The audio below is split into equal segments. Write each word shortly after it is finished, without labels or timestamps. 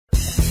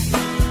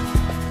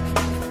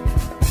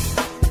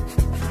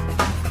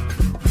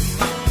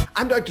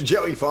I'm Dr.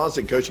 Joey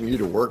Faucette, coaching you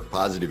to work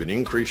positive and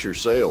increase your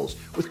sales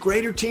with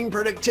greater team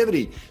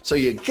productivity so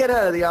you get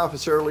out of the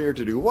office earlier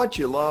to do what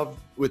you love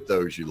with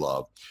those you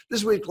love.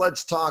 This week,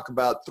 let's talk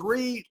about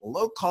 3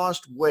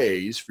 low-cost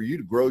ways for you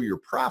to grow your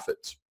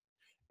profits.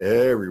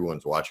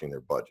 Everyone's watching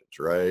their budgets,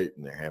 right?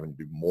 And they're having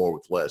to do more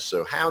with less.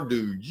 So how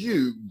do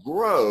you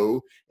grow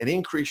and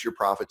increase your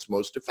profits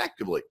most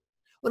effectively?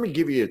 Let me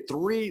give you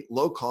 3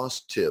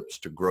 low-cost tips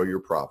to grow your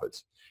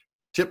profits.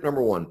 Tip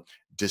number 1,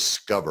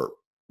 discover.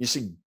 You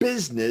see,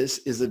 business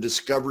is a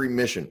discovery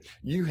mission.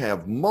 You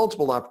have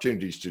multiple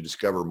opportunities to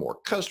discover more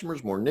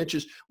customers, more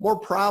niches, more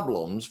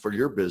problems for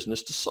your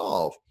business to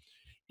solve.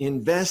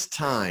 Invest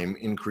time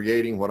in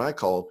creating what I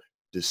call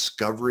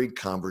discovery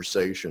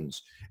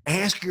conversations.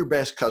 Ask your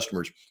best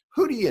customers,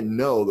 who do you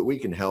know that we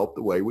can help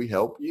the way we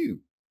help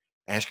you?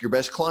 Ask your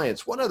best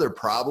clients, what other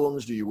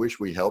problems do you wish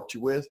we helped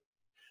you with?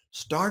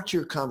 Start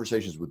your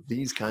conversations with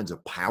these kinds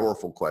of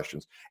powerful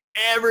questions.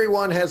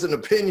 Everyone has an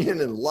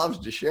opinion and loves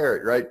to share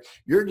it, right?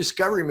 Your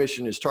discovery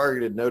mission is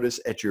targeted,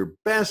 notice, at your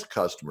best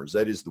customers.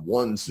 That is the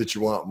ones that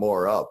you want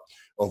more of.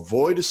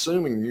 Avoid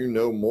assuming you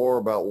know more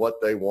about what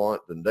they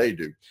want than they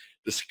do.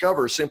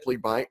 Discover simply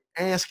by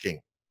asking.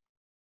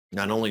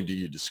 Not only do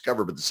you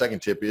discover, but the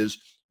second tip is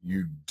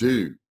you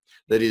do.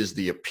 That is,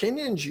 the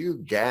opinions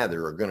you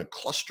gather are going to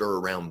cluster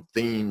around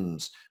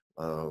themes.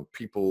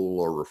 People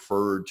are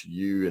referred to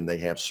you and they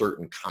have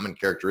certain common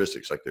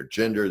characteristics like their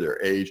gender, their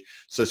age,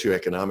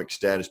 socioeconomic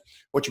status.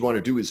 What you want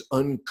to do is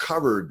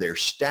uncover their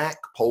stack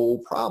pole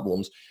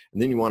problems, and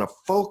then you want to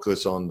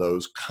focus on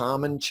those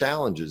common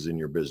challenges in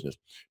your business.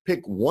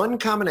 Pick one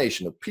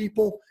combination of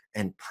people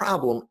and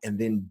problem and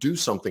then do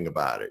something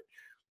about it.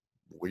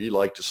 We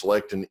like to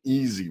select an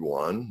easy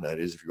one, that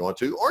is if you want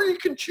to, or you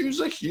can choose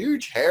a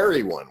huge,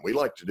 hairy one. We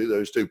like to do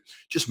those too.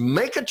 Just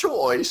make a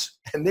choice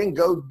and then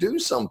go do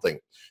something.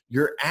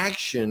 Your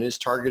action is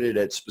targeted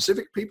at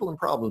specific people and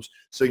problems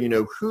so you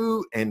know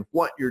who and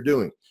what you're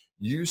doing.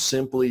 You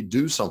simply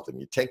do something.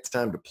 You take the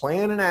time to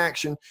plan an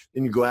action,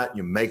 then you go out and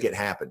you make it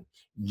happen.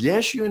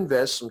 Yes, you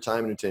invest some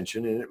time and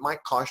attention, and it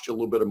might cost you a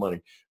little bit of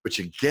money, but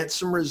you get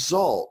some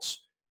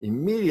results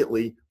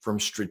immediately from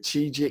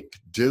strategic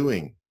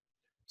doing.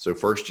 So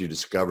first you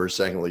discover,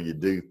 secondly you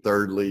do,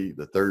 thirdly,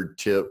 the third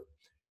tip,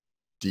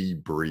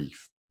 debrief.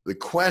 The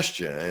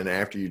question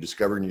after you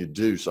discover and you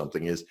do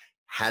something is,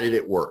 how did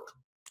it work?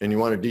 And you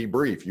want to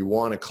debrief. You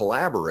want to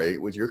collaborate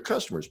with your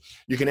customers.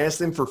 You can ask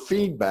them for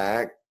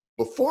feedback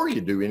before you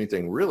do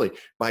anything really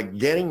by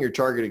getting your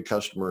targeted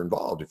customer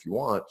involved if you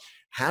want.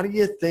 How do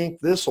you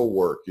think this will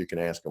work? You can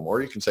ask them, or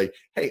you can say,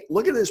 hey,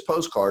 look at this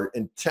postcard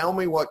and tell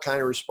me what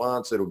kind of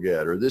response it'll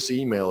get, or this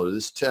email or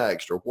this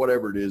text or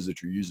whatever it is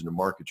that you're using to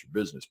market your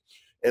business.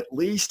 At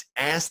least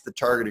ask the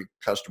targeted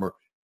customer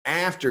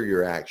after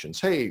your actions,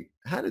 hey,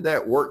 how did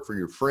that work for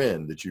your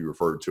friend that you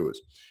referred to us?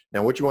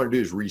 Now, what you want to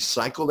do is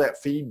recycle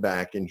that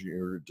feedback into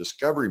your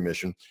discovery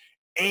mission,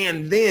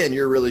 and then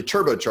you're really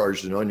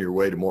turbocharged and on your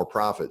way to more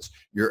profits.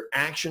 Your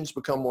actions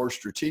become more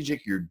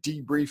strategic. Your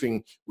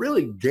debriefing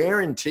really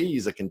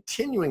guarantees a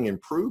continuing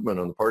improvement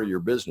on the part of your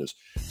business.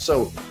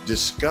 So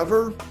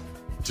discover,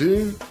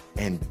 do,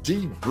 and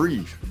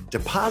debrief to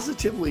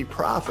positively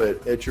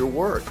profit at your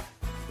work.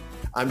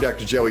 I'm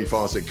Dr. Joey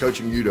Faucette,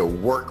 coaching you to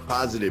work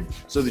positive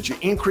so that you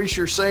increase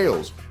your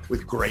sales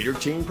with greater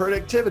team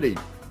productivity.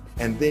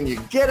 And then you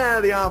get out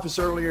of the office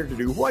earlier to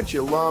do what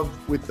you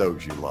love with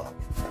those you love.